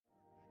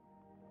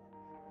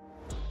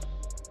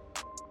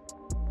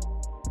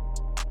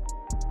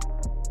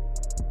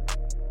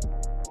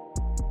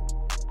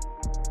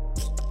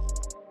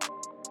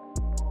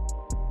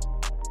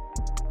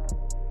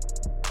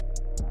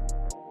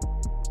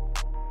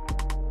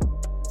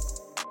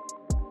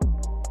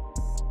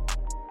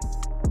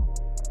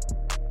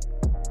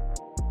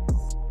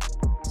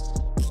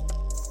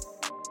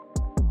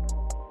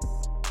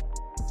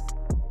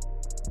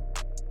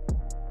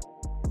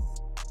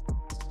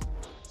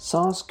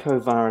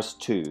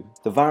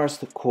SARS-CoV-2, the virus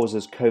that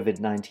causes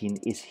COVID-19,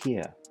 is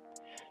here.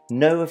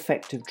 No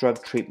effective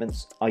drug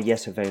treatments are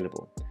yet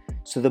available,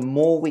 so the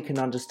more we can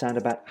understand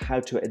about how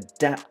to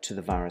adapt to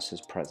the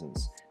virus's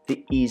presence,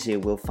 the easier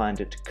we'll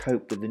find it to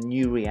cope with the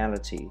new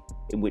reality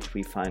in which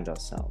we find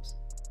ourselves.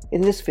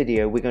 In this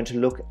video, we're going to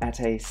look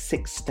at a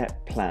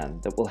 6-step plan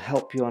that will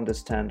help you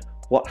understand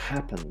what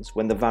happens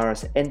when the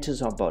virus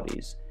enters our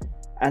bodies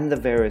and the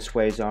various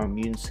ways our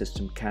immune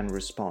system can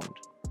respond.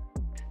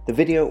 The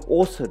video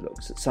also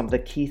looks at some of the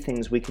key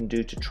things we can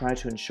do to try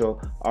to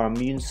ensure our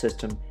immune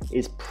system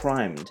is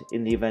primed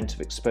in the event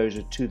of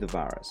exposure to the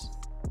virus.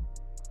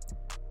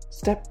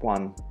 Step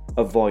 1.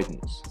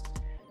 Avoidance.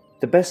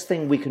 The best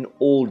thing we can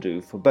all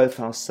do for both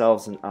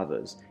ourselves and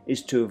others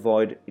is to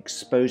avoid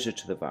exposure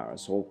to the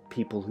virus or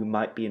people who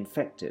might be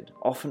infected,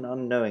 often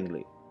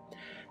unknowingly.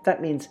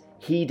 That means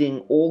heeding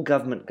all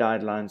government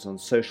guidelines on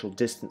social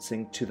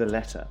distancing to the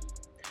letter.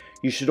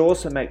 You should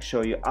also make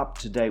sure you're up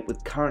to date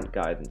with current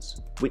guidance,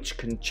 which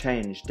can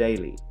change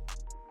daily.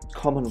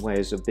 Common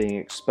ways of being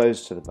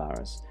exposed to the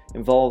virus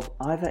involve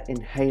either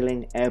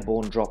inhaling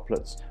airborne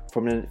droplets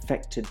from an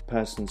infected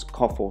person's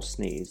cough or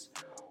sneeze,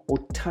 or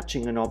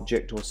touching an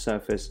object or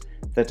surface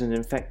that an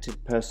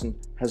infected person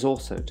has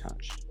also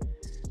touched.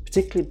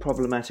 Particularly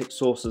problematic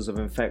sources of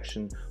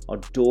infection are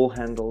door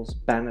handles,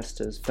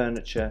 banisters,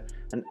 furniture,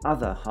 and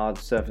other hard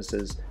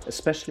surfaces,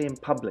 especially in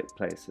public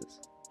places.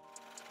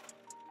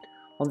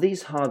 On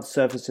these hard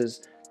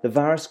surfaces, the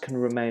virus can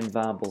remain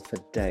viable for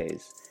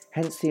days,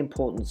 hence the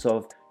importance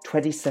of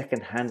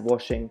 20-second hand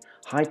washing,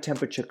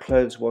 high-temperature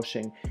clothes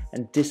washing,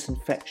 and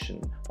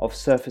disinfection of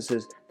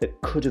surfaces that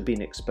could have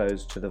been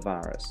exposed to the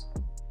virus.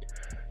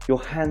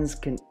 Your hands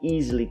can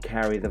easily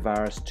carry the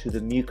virus to the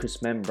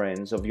mucous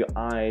membranes of your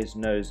eyes,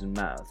 nose, and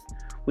mouth,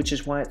 which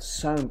is why it's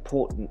so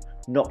important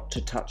not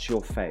to touch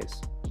your face.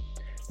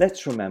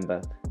 Let's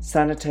remember,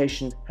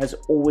 sanitation has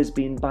always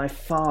been by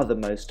far the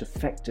most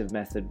effective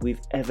method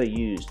we've ever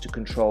used to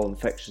control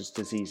infectious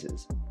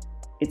diseases.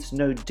 It's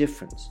no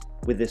different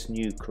with this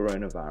new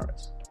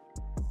coronavirus.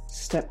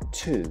 Step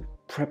 2.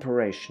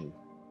 Preparation.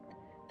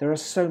 There are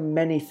so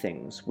many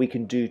things we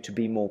can do to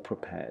be more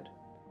prepared.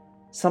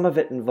 Some of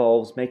it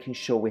involves making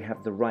sure we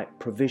have the right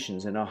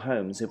provisions in our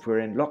homes if we're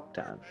in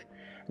lockdown.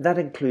 That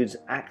includes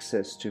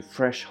access to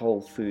fresh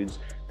whole foods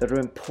that are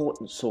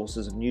important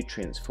sources of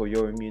nutrients for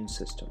your immune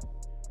system.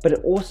 But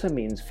it also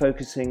means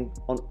focusing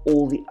on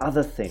all the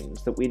other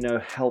things that we know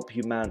help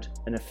you mount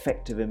an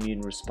effective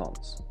immune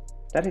response.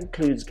 That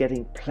includes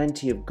getting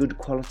plenty of good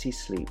quality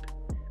sleep,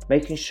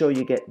 making sure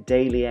you get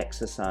daily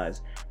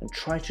exercise, and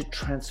try to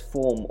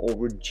transform or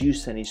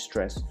reduce any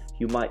stress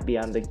you might be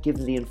under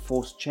given the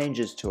enforced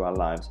changes to our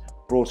lives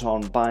brought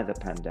on by the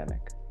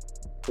pandemic.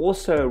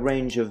 Also a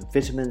range of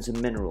vitamins and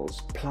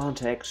minerals,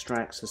 plant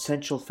extracts,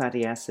 essential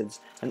fatty acids,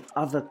 and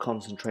other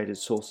concentrated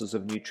sources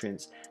of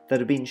nutrients that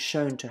have been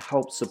shown to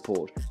help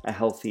support a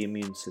healthy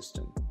immune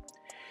system.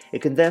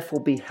 It can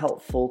therefore be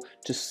helpful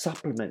to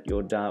supplement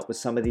your diet with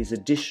some of these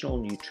additional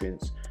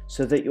nutrients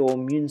so that your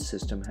immune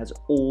system has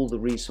all the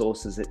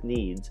resources it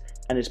needs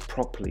and is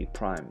properly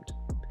primed.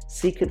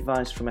 Seek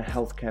advice from a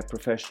healthcare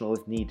professional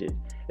if needed,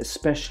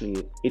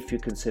 especially if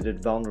you're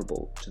considered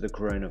vulnerable to the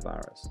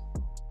coronavirus.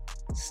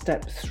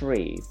 Step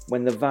 3.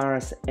 When the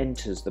virus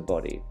enters the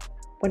body.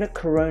 When a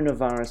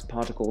coronavirus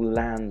particle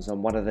lands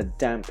on one of the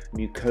damp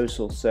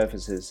mucosal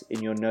surfaces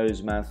in your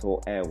nose, mouth,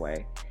 or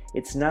airway,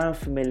 its now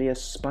familiar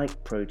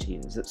spike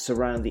proteins that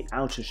surround the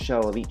outer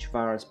shell of each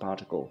virus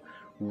particle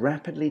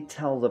rapidly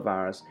tell the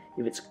virus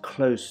if it's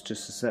close to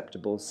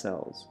susceptible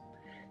cells.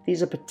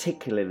 These are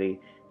particularly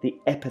the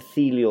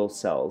epithelial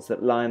cells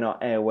that line our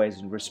airways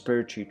and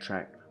respiratory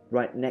tract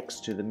right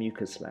next to the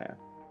mucus layer.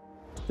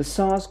 The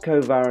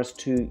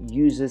SARS-CoV-2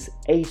 uses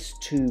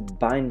ACE2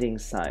 binding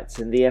sites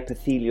in the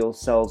epithelial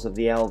cells of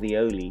the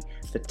alveoli,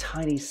 the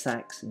tiny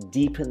sacs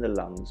deep in the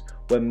lungs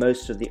where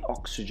most of the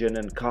oxygen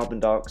and carbon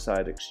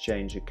dioxide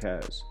exchange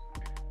occurs.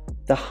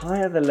 The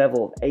higher the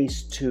level of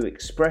ACE2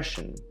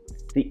 expression,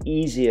 the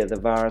easier the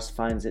virus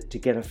finds it to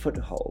get a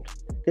foothold.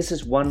 This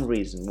is one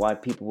reason why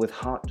people with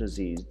heart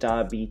disease,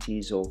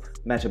 diabetes, or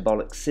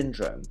metabolic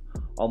syndrome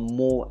are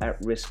more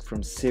at risk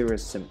from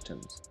serious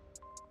symptoms.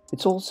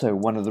 It's also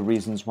one of the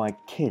reasons why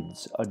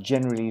kids are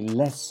generally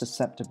less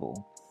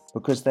susceptible,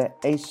 because their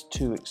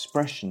ACE2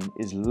 expression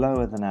is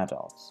lower than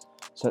adults,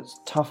 so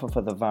it's tougher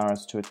for the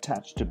virus to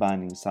attach to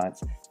binding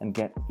sites and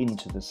get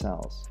into the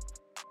cells.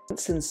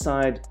 Once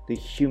inside the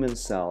human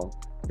cell,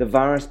 the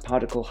virus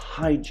particle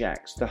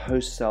hijacks the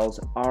host cell's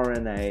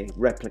RNA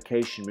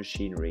replication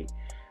machinery,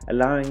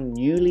 allowing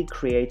newly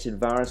created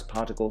virus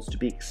particles to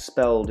be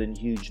expelled in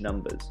huge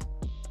numbers.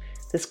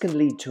 This can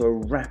lead to a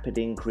rapid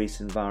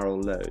increase in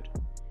viral load.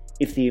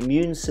 If the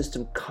immune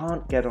system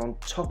can't get on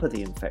top of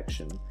the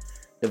infection,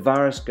 the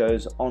virus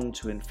goes on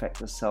to infect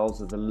the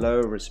cells of the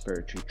lower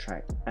respiratory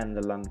tract and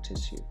the lung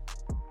tissue.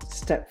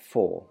 Step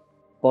 4.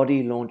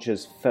 Body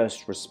launches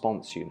first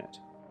response unit.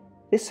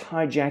 This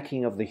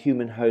hijacking of the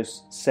human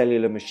host's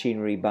cellular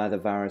machinery by the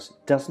virus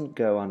doesn't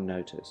go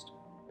unnoticed.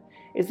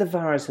 If the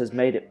virus has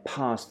made it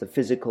past the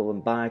physical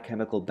and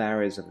biochemical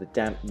barriers of the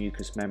damp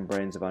mucous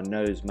membranes of our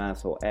nose,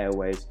 mouth or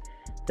airways,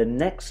 the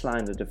next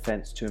line of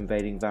defense to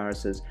invading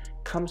viruses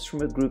comes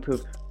from a group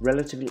of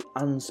relatively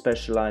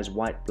unspecialized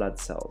white blood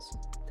cells.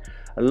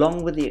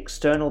 Along with the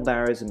external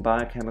barriers and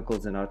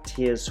biochemicals in our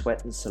tears,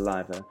 sweat and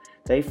saliva,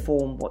 they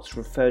form what's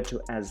referred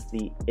to as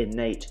the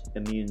innate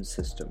immune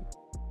system.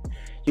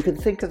 You can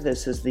think of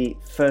this as the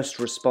first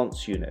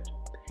response unit.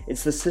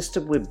 It's the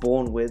system we're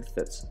born with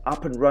that's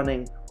up and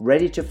running,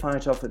 ready to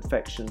fight off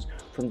infections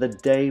from the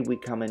day we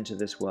come into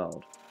this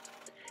world.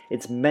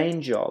 Its main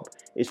job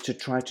is to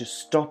try to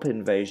stop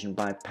invasion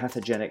by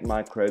pathogenic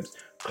microbes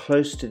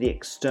close to the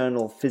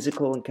external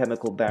physical and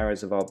chemical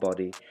barriers of our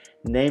body,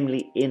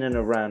 namely in and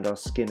around our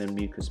skin and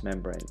mucous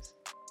membranes.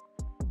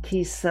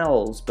 Key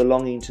cells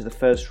belonging to the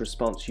first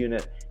response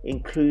unit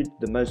include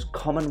the most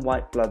common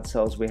white blood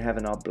cells we have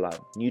in our blood,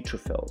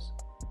 neutrophils.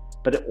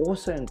 But it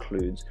also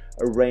includes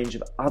a range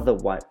of other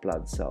white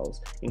blood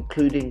cells,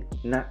 including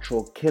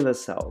natural killer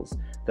cells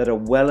that are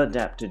well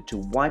adapted to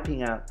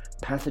wiping out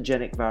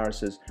pathogenic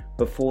viruses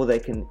before they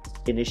can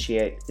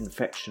initiate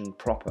infection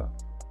proper.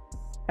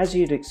 As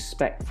you'd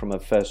expect from a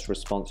first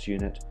response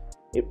unit,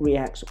 it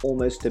reacts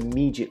almost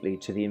immediately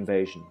to the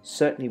invasion,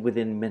 certainly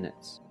within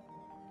minutes.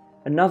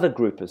 Another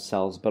group of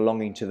cells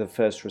belonging to the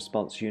first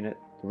response unit,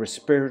 the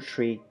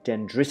respiratory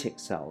dendritic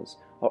cells,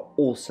 are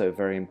also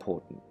very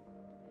important.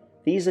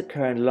 These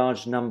occur in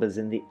large numbers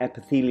in the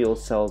epithelial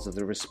cells of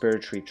the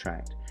respiratory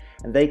tract,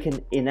 and they can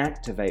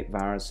inactivate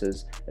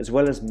viruses as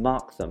well as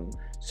mark them,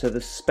 so the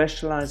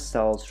specialized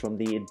cells from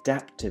the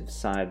adaptive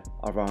side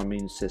of our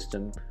immune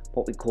system,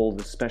 what we call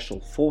the special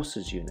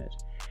forces unit,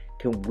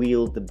 can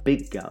wield the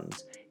big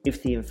guns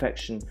if the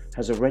infection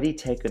has already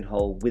taken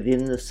hold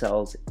within the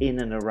cells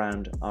in and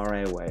around our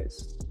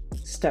airways.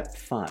 Step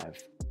 5.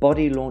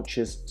 Body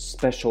launches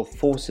Special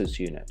Forces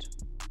Unit.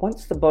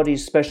 Once the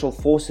body's Special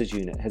Forces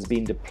Unit has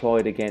been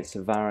deployed against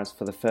a virus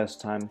for the first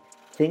time,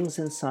 things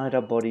inside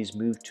our bodies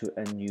move to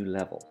a new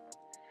level.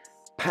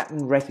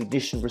 Pattern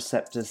recognition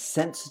receptors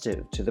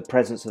sensitive to the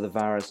presence of the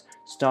virus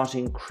start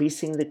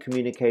increasing the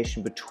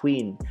communication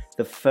between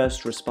the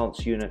first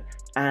response unit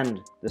and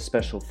the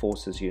Special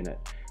Forces Unit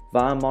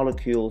via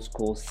molecules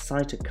called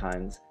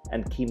cytokines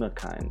and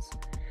chemokines.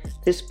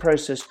 This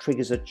process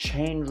triggers a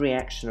chain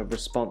reaction of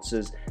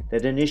responses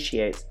that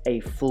initiates a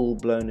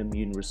full-blown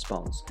immune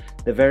response,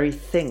 the very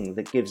thing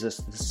that gives us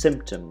the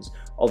symptoms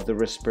of the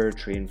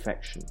respiratory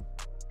infection.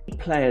 Key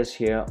players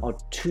here are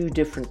two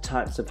different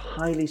types of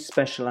highly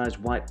specialized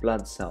white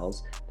blood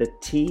cells, the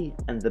T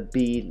and the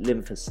B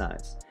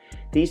lymphocytes.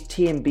 These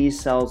T and B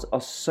cells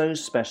are so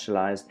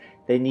specialized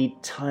they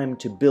need time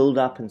to build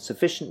up in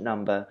sufficient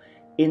number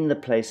in the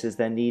places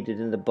they're needed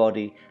in the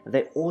body, and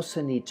they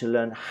also need to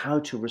learn how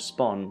to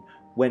respond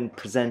when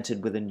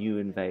presented with a new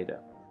invader.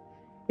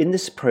 In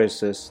this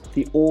process,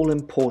 the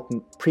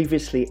all-important,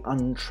 previously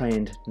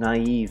untrained,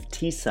 naive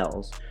T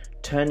cells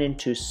turn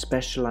into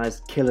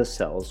specialized killer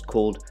cells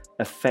called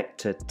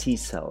effector T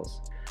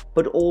cells.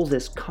 But all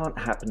this can't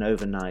happen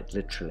overnight,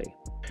 literally.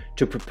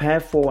 To prepare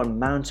for and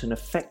mount an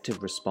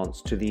effective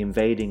response to the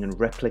invading and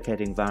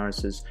replicating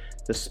viruses,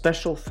 the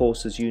Special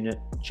Forces Unit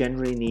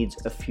generally needs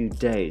a few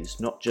days,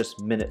 not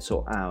just minutes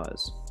or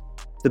hours.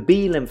 The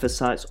B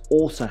lymphocytes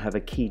also have a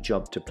key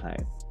job to play.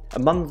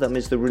 Among them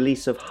is the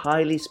release of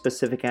highly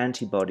specific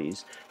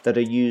antibodies that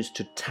are used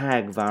to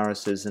tag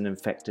viruses and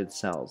infected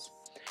cells.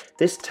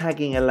 This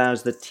tagging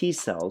allows the T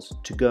cells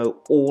to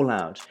go all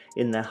out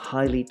in their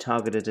highly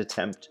targeted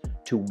attempt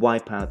to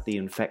wipe out the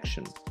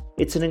infection.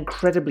 It's an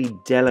incredibly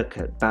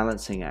delicate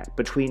balancing act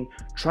between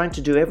trying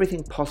to do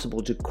everything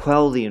possible to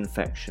quell the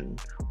infection,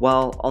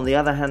 while on the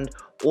other hand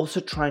also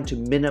trying to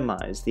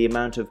minimize the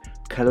amount of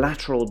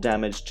collateral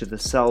damage to the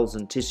cells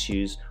and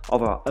tissues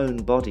of our own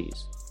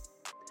bodies.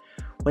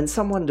 When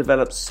someone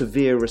develops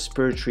severe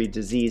respiratory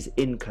disease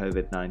in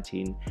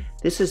COVID-19,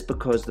 this is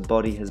because the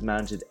body has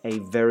mounted a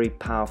very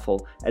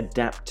powerful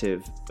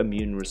adaptive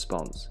immune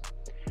response.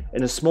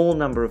 In a small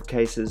number of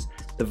cases,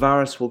 the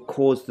virus will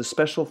cause the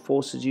Special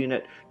Forces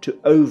Unit to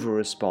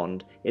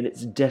over-respond in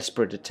its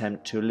desperate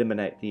attempt to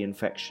eliminate the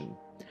infection.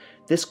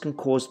 This can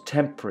cause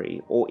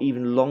temporary or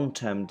even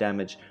long-term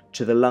damage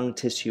to the lung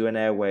tissue and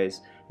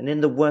airways, and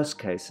in the worst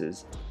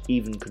cases,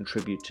 even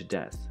contribute to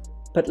death.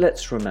 But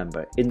let's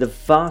remember, in the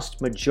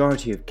vast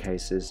majority of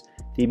cases,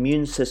 the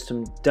immune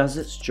system does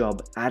its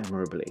job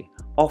admirably,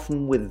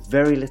 often with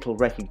very little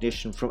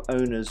recognition from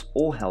owners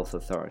or health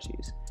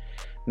authorities.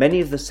 Many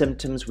of the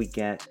symptoms we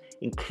get,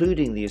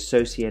 including the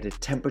associated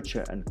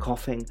temperature and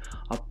coughing,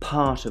 are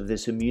part of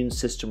this immune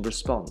system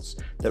response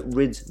that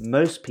rids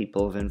most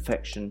people of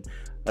infection,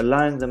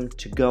 allowing them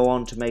to go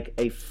on to make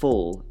a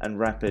full and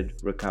rapid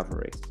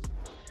recovery.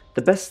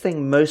 The best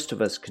thing most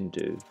of us can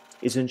do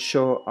is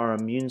ensure our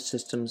immune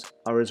systems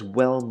are as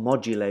well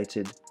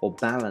modulated or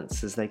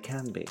balanced as they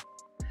can be.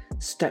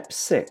 Step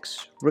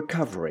 6.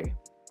 Recovery.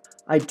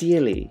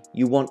 Ideally,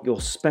 you want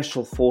your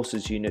Special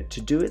Forces Unit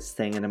to do its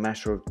thing in a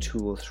matter of 2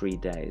 or 3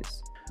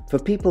 days. For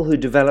people who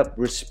develop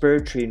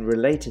respiratory and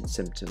related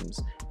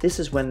symptoms, this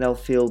is when they'll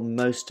feel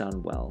most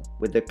unwell,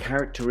 with the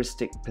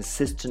characteristic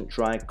persistent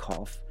dry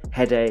cough,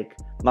 headache,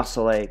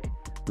 muscle ache,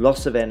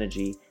 loss of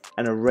energy,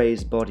 and a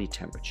raised body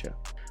temperature.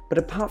 But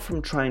apart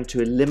from trying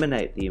to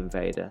eliminate the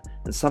invader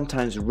and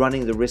sometimes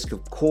running the risk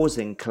of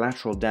causing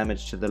collateral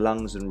damage to the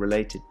lungs and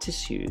related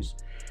tissues,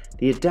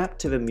 the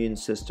adaptive immune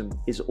system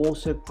is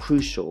also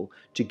crucial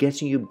to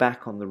getting you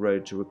back on the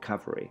road to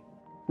recovery.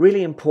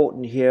 Really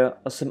important here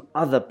are some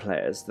other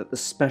players that the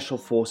Special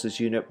Forces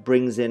unit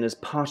brings in as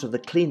part of the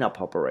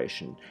cleanup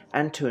operation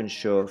and to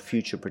ensure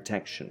future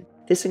protection.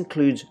 This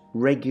includes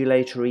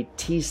regulatory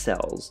T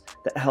cells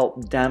that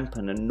help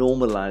dampen and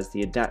normalize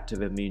the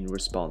adaptive immune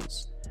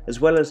response, as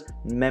well as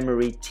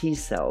memory T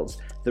cells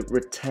that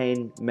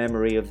retain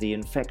memory of the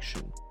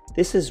infection.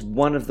 This is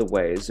one of the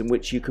ways in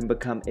which you can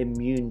become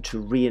immune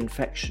to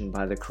reinfection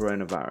by the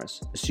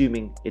coronavirus,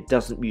 assuming it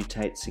doesn't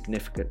mutate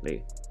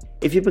significantly.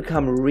 If you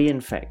become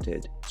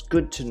reinfected, it's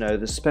good to know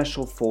the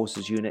Special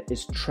Forces unit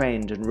is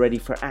trained and ready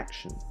for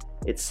action.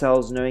 Its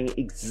cells knowing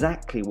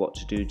exactly what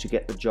to do to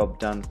get the job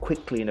done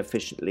quickly and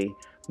efficiently,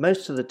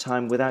 most of the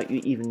time without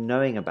you even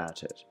knowing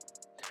about it.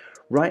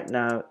 Right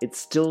now, it's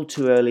still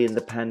too early in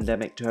the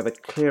pandemic to have a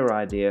clear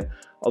idea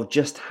of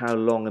just how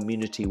long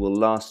immunity will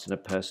last in a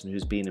person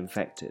who's been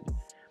infected,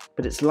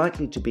 but it's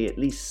likely to be at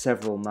least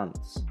several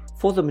months.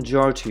 For the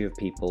majority of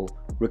people,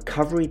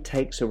 recovery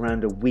takes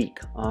around a week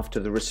after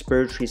the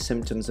respiratory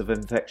symptoms of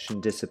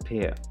infection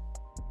disappear.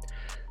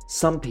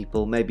 Some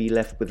people may be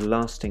left with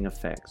lasting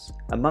effects,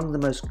 among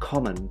the most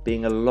common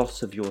being a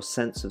loss of your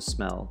sense of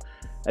smell,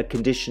 a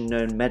condition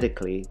known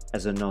medically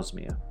as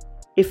anosmia.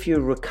 If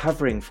you're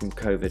recovering from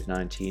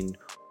COVID-19,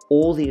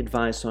 all the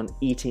advice on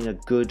eating a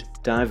good,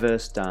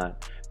 diverse diet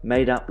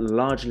made up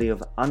largely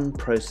of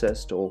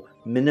unprocessed or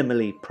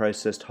minimally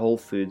processed whole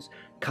foods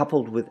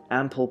coupled with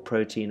ample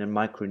protein and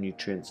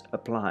micronutrients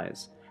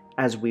applies,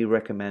 as we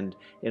recommend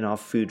in our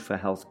Food for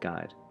Health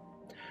guide.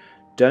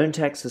 Don't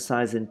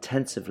exercise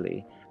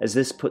intensively, as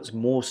this puts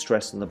more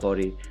stress on the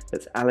body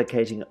that's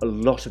allocating a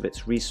lot of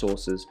its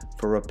resources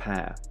for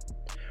repair.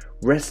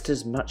 Rest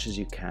as much as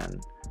you can.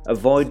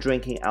 Avoid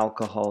drinking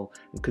alcohol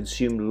and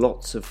consume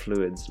lots of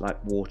fluids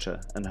like water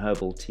and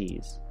herbal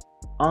teas.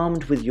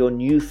 Armed with your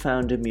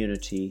newfound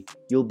immunity,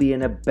 you'll be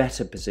in a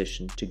better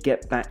position to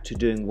get back to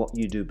doing what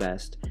you do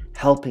best,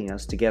 helping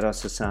us to get our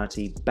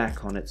society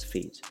back on its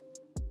feet.